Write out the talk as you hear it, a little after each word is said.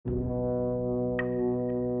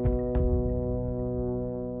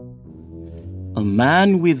A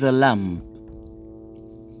man with a lamp.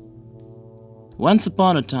 Once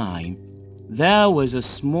upon a time, there was a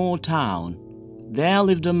small town. There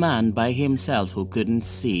lived a man by himself who couldn't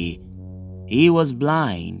see. He was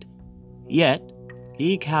blind, yet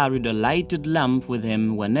he carried a lighted lamp with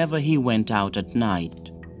him whenever he went out at night.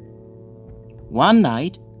 One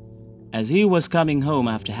night, as he was coming home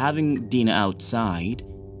after having dinner outside,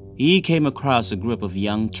 he came across a group of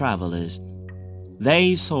young travelers.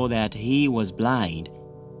 They saw that he was blind,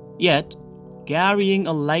 yet carrying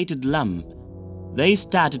a lighted lamp. They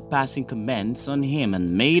started passing comments on him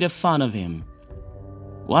and made fun of him.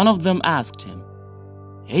 One of them asked him,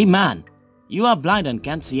 "Hey man, you are blind and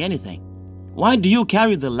can't see anything. Why do you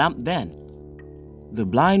carry the lamp then?" The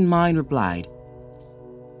blind man replied,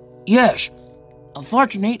 "Yes,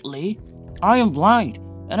 unfortunately, I am blind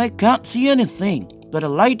and I can't see anything, but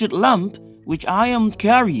a lighted lamp which I am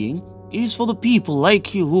carrying is for the people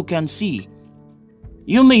like you who can see.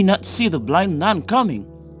 You may not see the blind man coming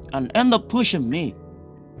and end up pushing me.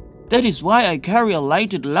 That is why I carry a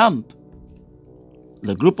lighted lamp."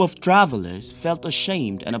 The group of travelers felt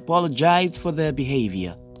ashamed and apologized for their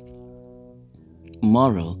behavior.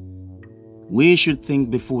 Moral: we should think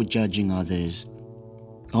before judging others.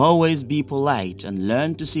 Always be polite and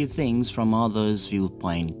learn to see things from others'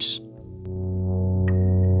 viewpoints.